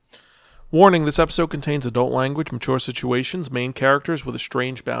Warning, this episode contains adult language, mature situations, main characters with a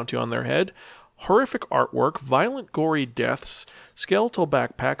strange bounty on their head, horrific artwork, violent gory deaths, skeletal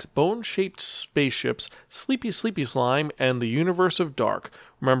backpacks, bone-shaped spaceships, sleepy slime, and the universe of Dark.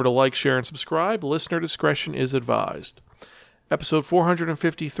 Remember to like, share, and subscribe. Listener discretion is advised. Episode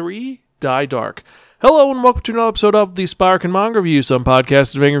 453, Die Dark. Hello and welcome to another episode of the Spiraken Manga Review, some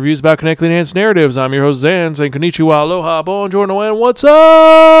podcasts doing reviews about connected enhanced narratives. I'm your host Zan, saying konnichiwa, aloha, bonjour, and what's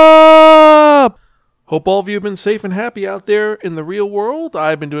up? Hope all of you have been safe and happy out there in the real world.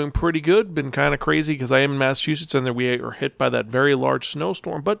 I've been doing pretty good, been kind of crazy because I am in Massachusetts and we are hit by that very large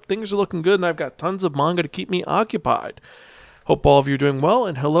snowstorm, but things are looking good and I've got tons of manga to keep me occupied. Hope all of you are doing well,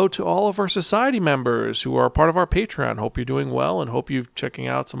 and hello to all of our society members who are part of our Patreon. Hope you're doing well, and hope you're checking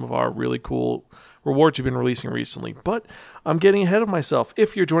out some of our really cool rewards we've been releasing recently. But I'm getting ahead of myself.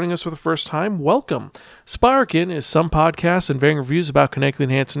 If you're joining us for the first time, welcome. Spiraken is some podcasts and varying reviews about connected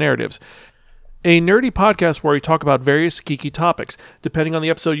enhanced narratives. A nerdy podcast where we talk about various geeky topics. Depending on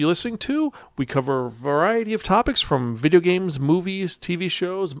the episode you're listening to, we cover a variety of topics from video games, movies, TV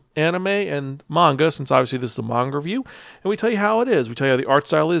shows, anime, and manga, since obviously this is a manga review. And we tell you how it is. We tell you how the art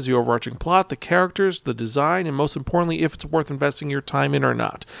style is, the overarching plot, the characters, the design, and most importantly, if it's worth investing your time in or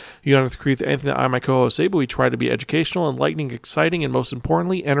not. You don't have to agree with anything that I and my co-host say, but we try to be educational, enlightening, exciting, and most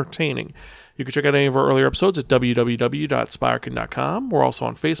importantly, entertaining. You can check out any of our earlier episodes at www.spiraken.com. We're also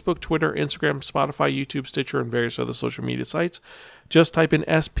on Facebook, Twitter, Instagram, Spotify, YouTube, Stitcher, and various other social media sites. Just type in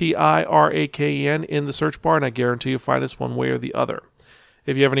SPIRAKEN in the search bar, and I guarantee you'll find us one way or the other.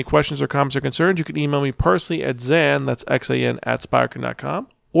 If you have any questions or comments or concerns, you can email me personally at Zan, that's XAN, at Spiraken.com.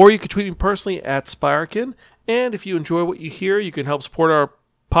 Or you can tweet me personally at Spiraken. And if you enjoy what you hear, you can help support our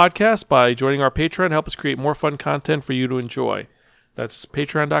podcast by joining our Patreon and help us create more fun content for you to enjoy. That's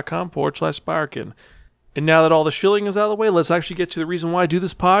patreon.com/Spiraken. And now that all the shilling is out of the way, let's actually get to the reason why I do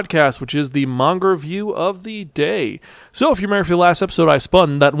this podcast, which is the manga review of the day. So if you remember from the last episode, I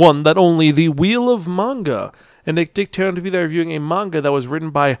spun that one, that only, the Wheel of Manga. And it dictated to be there reviewing a manga that was written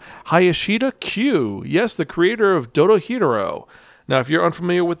by Hayashida Q. Yes, the creator of Dorohedoro. Now, if you're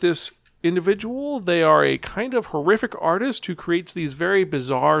unfamiliar with this individual, they are a kind of horrific artist who creates these very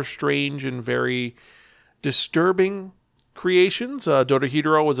bizarre, strange, and very disturbing creations.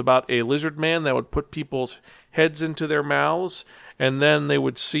 Dorohedoro was about a lizard man that would put people's heads into their mouths, and then they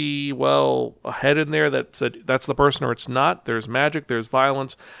would see, well, a head in there that said that's the person or it's not. There's magic, there's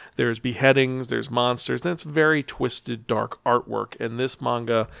violence, there's beheadings, there's monsters, and it's very twisted, dark artwork, and this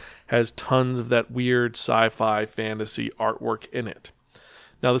manga has tons of that weird sci-fi fantasy artwork in it.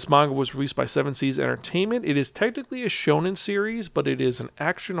 Now, this manga was released by Seven Seas Entertainment. It is technically a shonen series, but it is an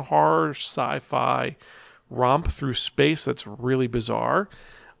action horror sci-fi romp through space that's really bizarre.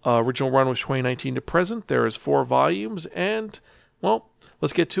 Original run was 2019 to present. There is 4 volumes, and, well,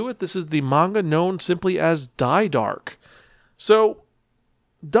 let's get to it. This is the manga known simply as Die Dark. So,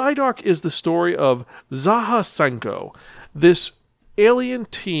 Die Dark is the story of Zaha Senko, this alien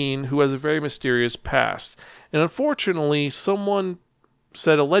teen who has a very mysterious past. And unfortunately, someone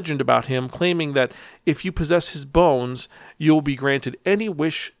said a legend about him, claiming that if you possess his bones, you'll be granted any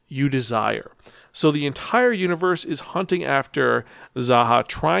wish you desire. So the entire universe is hunting after Zaha,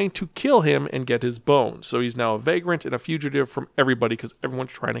 trying to kill him and get his bones. So he's now a vagrant and a fugitive from everybody because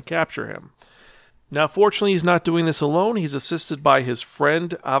everyone's trying to capture him. Now, fortunately, he's not doing this alone. He's assisted by his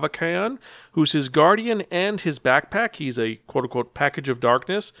friend Avakayan, who's his guardian and his backpack. He's a quote-unquote package of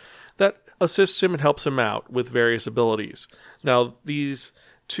darkness that assists him and helps him out with various abilities. Now, these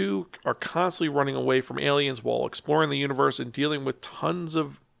two are constantly running away from aliens while exploring the universe and dealing with tons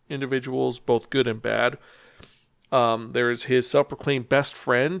of individuals, both good and bad. There is his self-proclaimed best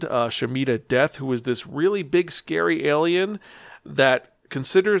friend, Shamita Death, who is this really big, scary alien that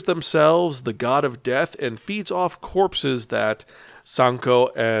considers themselves the god of death and feeds off corpses that Sanko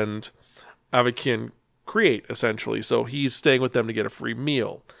and Avakian create, essentially. So he's staying with them to get a free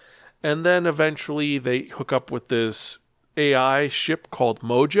meal. And then eventually they hook up with this AI ship called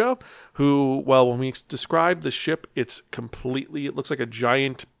Moja, who, well, when we describe the ship, it looks like a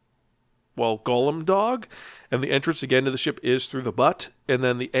giant, golem dog, and the entrance again to the ship is through the butt, and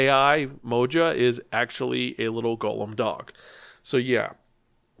then the AI Moja is actually a little golem dog. So yeah,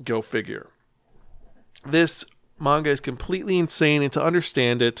 go figure. This manga is completely insane, and to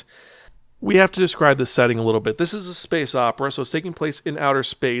understand it, we have to describe the setting a little bit. This is a space opera, so it's taking place in outer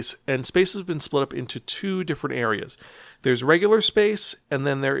space, and space has been split up into 2 different areas. There's regular space, and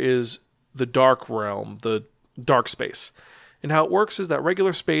then there is the dark realm, the dark space. And how it works is that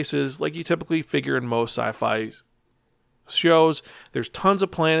regular space is, like you typically figure in most sci-fi shows, there's tons of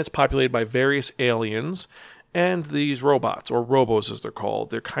planets populated by various aliens, and these robots, or robos as they're called.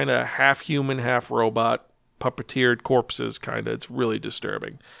 They're kind of half human, half robot, puppeteered corpses, kind of. It's really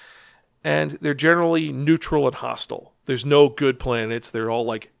disturbing. And they're generally neutral and hostile. There's no good planets. They're all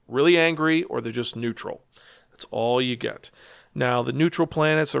like really angry, or they're just neutral. That's all you get. Now, the neutral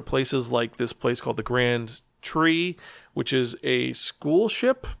planets are places like this place called the Grand Tree, which is a school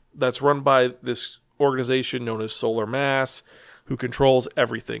ship that's run by this organization known as Solar Mass, who controls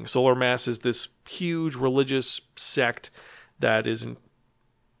everything. Solar Mass is this huge religious sect that is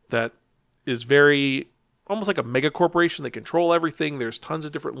very almost like a mega corporation. They control everything. There's tons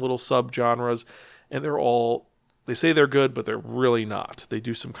of different little subgenres, and they say they're good, but they're really not. They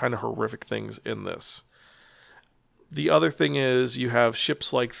do some kind of horrific things in this. The other thing is you have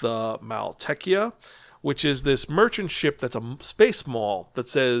ships like the Maltechia, which is this merchant ship that's a space mall that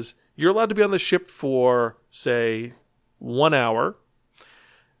says you're allowed to be on the ship for, say, 1 hour,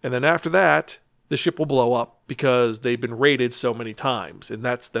 and then after that, the ship will blow up because they've been raided so many times, and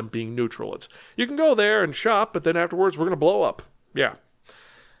that's them being neutral. It's, you can go there and shop, but then afterwards we're going to blow up. Yeah.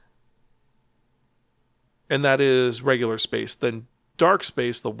 And that is regular space. Then dark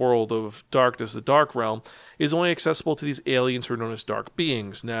space, the world of darkness, the dark realm, is only accessible to these aliens who are known as dark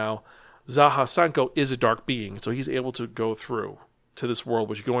beings. Now, Zaha Sanko is a dark being, so he's able to go through to this world,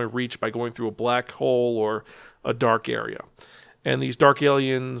 which you can only reach by going through a black hole or a dark area. And these dark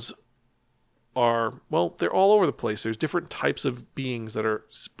aliens are, well, they're all over the place. There's different types of beings that are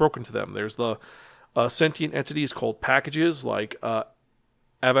broken to them. There's the sentient entities called packages, like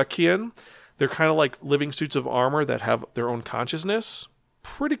Avakian. They're kind of like living suits of armor that have their own consciousness.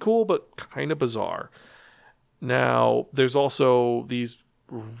 Pretty cool, but kind of bizarre. Now, there's also these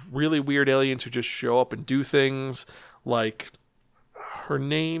really weird aliens who just show up and do things, like her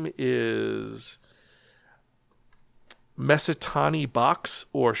name is Mesitani Box,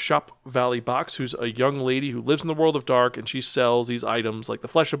 or Shop Valley Box, who's a young lady who lives in the world of dark, and she sells these items like the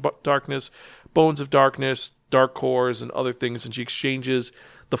flesh of darkness, bones of darkness, dark cores, and other things, and she exchanges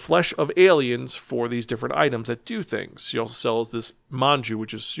the flesh of aliens for these different items that do things. She also sells this manju,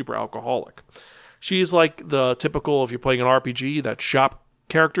 which is super alcoholic. She's like the typical, if you're playing an RPG, that shop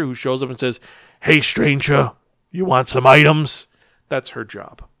character who shows up and says, "Hey stranger, you want some items?" That's her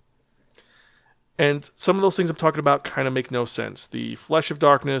job. And some of those things I'm talking about kind of make no sense. The flesh of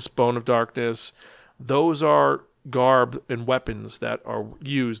darkness, bone of darkness, those are garb and weapons that are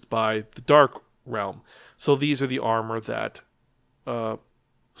used by the dark realm. So these are the armor that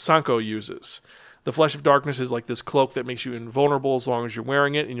Sanko uses. The flesh of darkness is like this cloak that makes you invulnerable as long as you're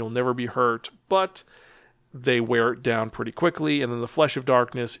wearing it, and you'll never be hurt, but they wear it down pretty quickly. And then the flesh of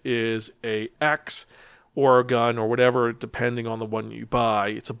darkness is a axe or a gun or whatever, depending on the one you buy.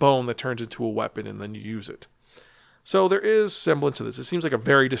 It's a bone that turns into a weapon, and then you use it. So there is semblance to this. It seems like a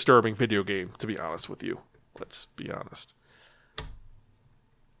very disturbing video game, to be honest with you. Let's be honest.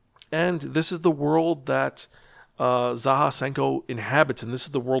 And this is the world that Zaha Sanko inhabits, and this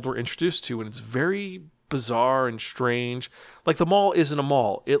is the world we're introduced to, and it's very bizarre and strange. Like, the mall isn't a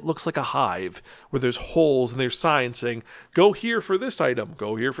mall. It looks like a hive where there's holes and there's signs saying, "Go here for this item,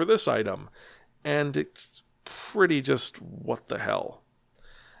 go here for this item." And it's pretty just what the hell.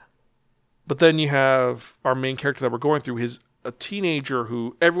 But then you have our main character that we're going through. He's a teenager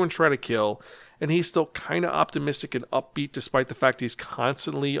who everyone's trying to kill, and he's still kind of optimistic and upbeat despite the fact he's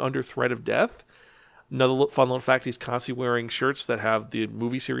constantly under threat of death. Another fun little fact, he's constantly wearing shirts that have the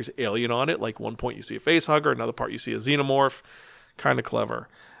movie series Alien on it. Like, one point you see a face hugger, another part you see a xenomorph. Kind of clever.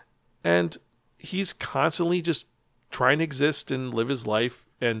 And he's constantly just trying to exist and live his life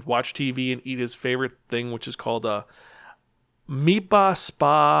and watch TV and eat his favorite thing, which is called a meatball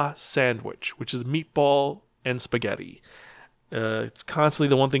spa sandwich, which is meatball and spaghetti. It's constantly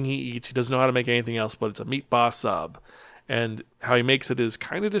the one thing he eats. He doesn't know how to make anything else, but it's a meatball sub. And how he makes it is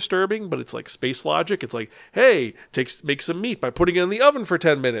kind of disturbing, but it's like space logic. It's like, hey, make some meat by putting it in the oven for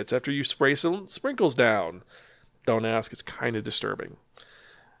 10 minutes after you spray some sprinkles down. Don't ask. It's kind of disturbing.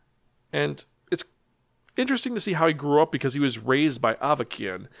 And it's interesting to see how he grew up, because he was raised by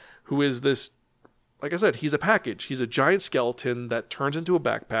Avakian, who is this, like I said, he's a package. He's a giant skeleton that turns into a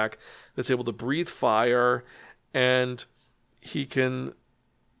backpack that's able to breathe fire, and he can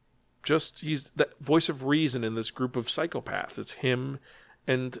he's the voice of reason in this group of psychopaths. It's him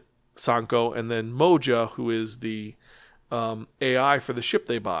and Sanko, and then Moja, who is the AI for the ship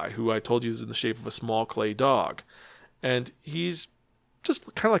they buy, who I told you is in the shape of a small clay dog. And he's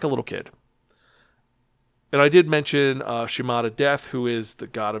just kind of like a little kid. And I did mention Shimada Death, who is the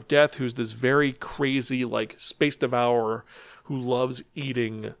god of death, who's this very crazy, like, space devourer who loves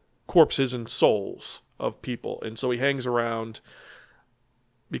eating corpses and souls of people. And so he hangs around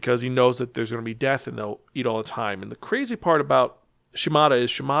because he knows that there's going to be death and they'll eat all the time. And the crazy part about Shimada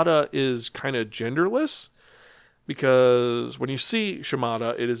is kind of genderless, because when you see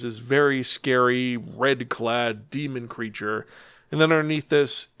Shimada, it is this very scary, red-clad demon creature. And then underneath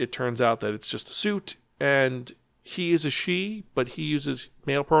this, it turns out that it's just a suit, and he is a she, but he uses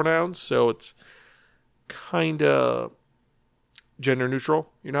male pronouns, so it's kind of gender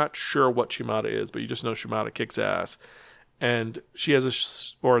neutral. You're not sure what Shimada is, but you just know Shimada kicks ass. And they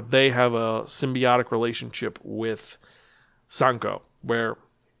have a symbiotic relationship with Sanko, where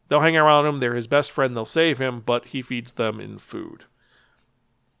they'll hang around him, they're his best friend, they'll save him, but he feeds them in food.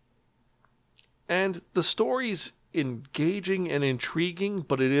 And the story's engaging and intriguing,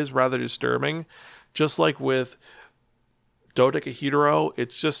 but it is rather disturbing. Just like with Dodecahedro,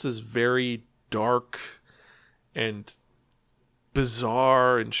 it's just this very dark and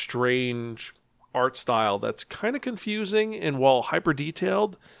bizarre and strange art style that's kind of confusing, and while hyper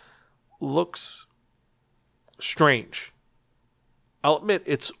detailed, looks strange. I'll admit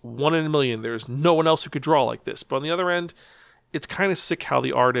it's 1 in a million. There's no one else who could draw like this. But on the other end, it's kind of sick how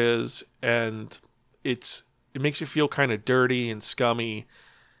the art is, and it makes you feel kind of dirty and scummy.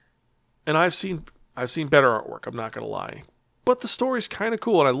 And I've seen better artwork, I'm not going to lie. But the story's kind of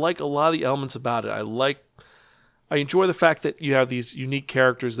cool, and I like a lot of the elements about it. I enjoy the fact that you have these unique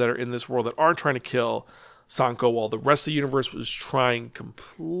characters that are in this world that aren't trying to kill Sanko, while the rest of the universe was trying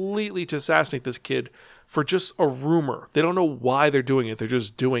completely to assassinate this kid for just a rumor. They don't know why they're doing it. They're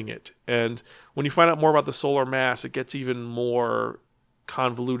just doing it. And when you find out more about the solar mass, it gets even more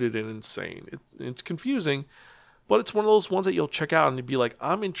convoluted and insane. It's confusing, but it's one of those ones that you'll check out and you'll be like,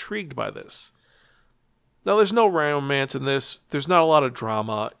 I'm intrigued by this. Now, there's no romance in this. There's not a lot of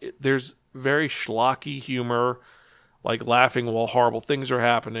drama. There's very schlocky humor, like laughing while horrible things are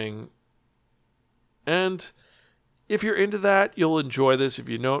happening. And if you're into that, you'll enjoy this. If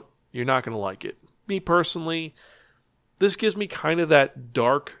you don't, you're not going to like it. Me personally, this gives me kind of that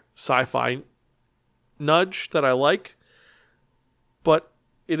dark sci-fi nudge that I like, but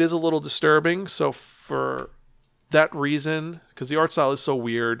it is a little disturbing. So for that reason, because the art style is so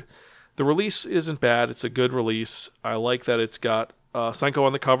weird, the release isn't bad. It's a good release. I like that it's got Sanko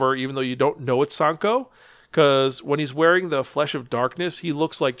on the cover, even though you don't know it's Sanko, because when he's wearing the Flesh of Darkness, he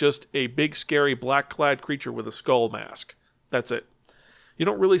looks like just a big, scary, black-clad creature with a skull mask. That's it. You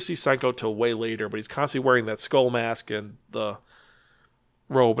don't really see Sanko till way later, but he's constantly wearing that skull mask and the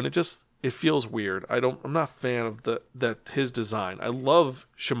robe, and it feels weird. I'm not a fan of his design. I love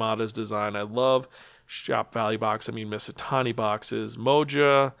Shimada's design. I love Shop Valley box. Misatani boxes.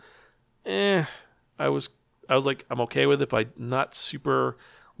 Moja, I was like, I'm okay with it, but I'm not super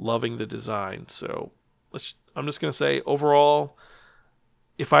loving the design. So I'm just going to say, overall,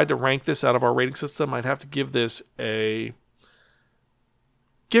 if I had to rank this out of our rating system, I'd have to give this a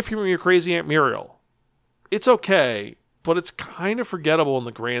Gift from Your Crazy Aunt Muriel. It's okay, but it's kind of forgettable in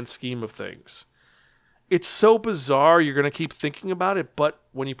the grand scheme of things. It's so bizarre, you're going to keep thinking about it, but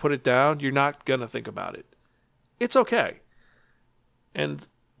when you put it down, you're not going to think about it. It's okay. And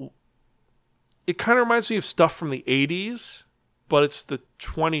it kind of reminds me of stuff from the 80s, but it's the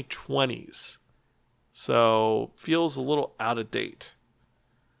 2020s. So, feels a little out of date.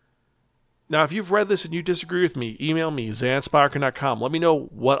 Now, if you've read this and you disagree with me, email me, zanspirekin.com. Let me know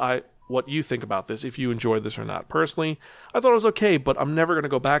what you think about this, if you enjoyed this or not. Personally, I thought it was okay, but I'm never going to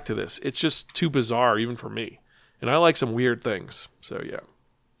go back to this. It's just too bizarre, even for me. And I like some weird things. So, yeah.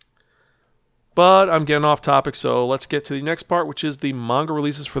 But I'm getting off topic, so let's get to the next part, which is the manga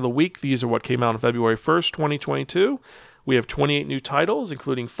releases for the week. These are what came out on February 1st, 2022. We have 28 new titles,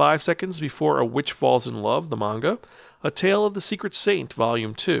 including 5 Seconds Before a Witch Falls in Love, the manga, A Tale of the Secret Saint,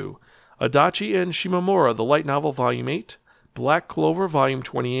 Volume 2, Adachi and Shimamura, the light novel, Volume 8, Black Clover, Volume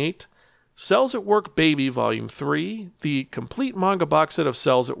 28, Cells at Work Baby, Volume 3, the complete manga box set of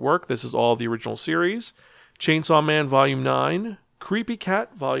Cells at Work, this is all of the original series, Chainsaw Man, Volume 9, Creepy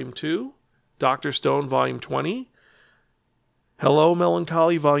Cat, Volume 2, Dr. Stone, Volume 20, Hello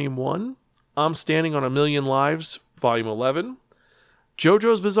Melancholy, Volume 1, I'm Standing on a Million Lives, Volume 11,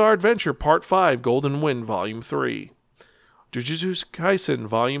 JoJo's Bizarre Adventure, Part 5, Golden Wind, Volume 3, Jujutsu Kaisen,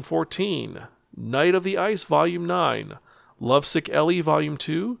 Volume 14, Night of the Ice, Volume 9, Lovesick Ellie, Volume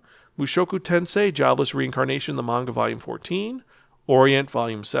 2, Mushoku Tensei, Jobless Reincarnation, the manga, Volume 14, Orient,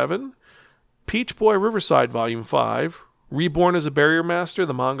 Volume 7, Peach Boy Riverside, Volume 5, Reborn as a Barrier Master,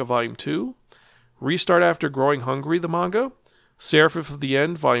 the manga, Volume 2, Restart After Growing Hungry, the manga, Seraph of the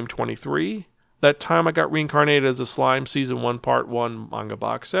End, Volume 23, That Time I Got Reincarnated as a Slime, Season 1, Part 1, manga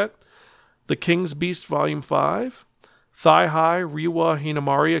box set, The King's Beast, Volume 5, Thigh High, Riwa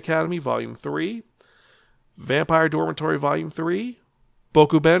Hinamari Academy, Volume 3, Vampire Dormitory, Volume 3,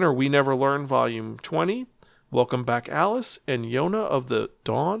 Bokuben, or We Never Learn, Volume 20, Welcome Back Alice, and Yona of the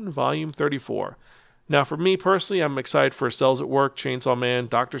Dawn, Volume 34. Now, for me personally, I'm excited for Cells at Work, Chainsaw Man,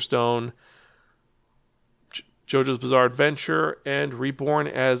 Dr. Stone, JoJo's Bizarre Adventure, and Reborn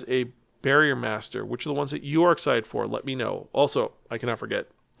as a Barrier Master. Which are the ones that you are excited for? Let me know. Also, I cannot forget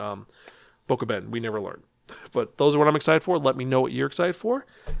Bokuben, We Never Learn. But those are what I'm excited for. Let me know what you're excited for.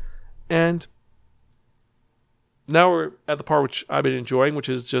 And now we're at the part which I've been enjoying, which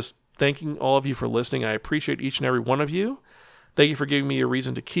is just thanking all of you for listening. I appreciate each and every one of you. Thank you for giving me a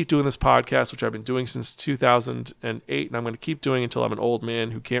reason to keep doing this podcast, which I've been doing since 2008, and I'm going to keep doing until I'm an old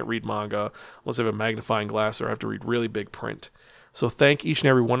man who can't read manga unless I have a magnifying glass or I have to read really big print. So thank each and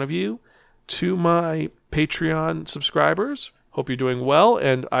every one of you. To my Patreon subscribers, hope you're doing well,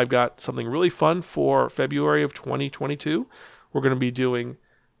 and I've got something really fun for February of 2022. We're going to be doing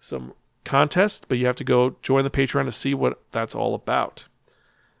some contests, but you have to go join the Patreon to see what that's all about.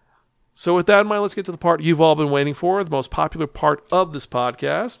 So with that in mind, let's get to the part you've all been waiting for, the most popular part of this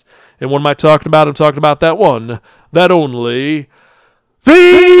podcast. And what am I talking about? I'm talking about that one, that only, the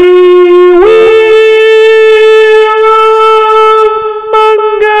Wheel of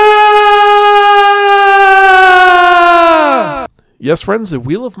Manga! Yes, friends, the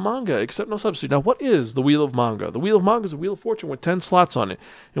Wheel of Manga, except no substitute. Now, what is the Wheel of Manga? The Wheel of Manga is a Wheel of Fortune with 10 slots on it.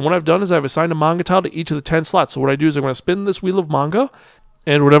 And what I've done is I've assigned a manga title to each of the 10 slots. So what I do is I'm going to spin this Wheel of Manga,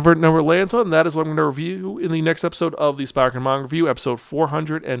 and whatever number it lands on, that is what I'm going to review in the next episode of the Spider-Man Manga Review, episode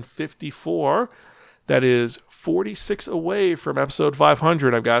 454. That is 46 away from episode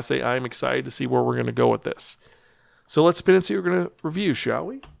 500. I've got to say, I'm excited to see where we're going to go with this. So let's spin and see what we're going to review, shall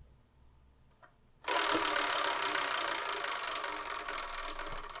we?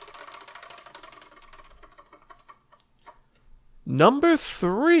 Number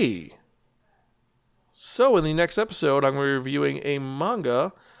 3. So in the next episode, I'm going to be reviewing a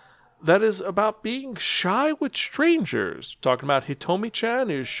manga that is about being shy with strangers. Talking about Hitomi-chan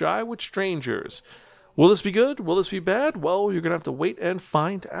who's shy with strangers. Will this be good? Will this be bad? Well, you're going to have to wait and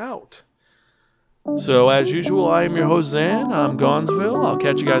find out. So as usual, I am your host, Zan. I'm Gonzville. I'll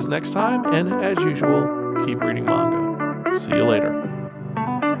catch you guys next time. And as usual, keep reading manga. See you later.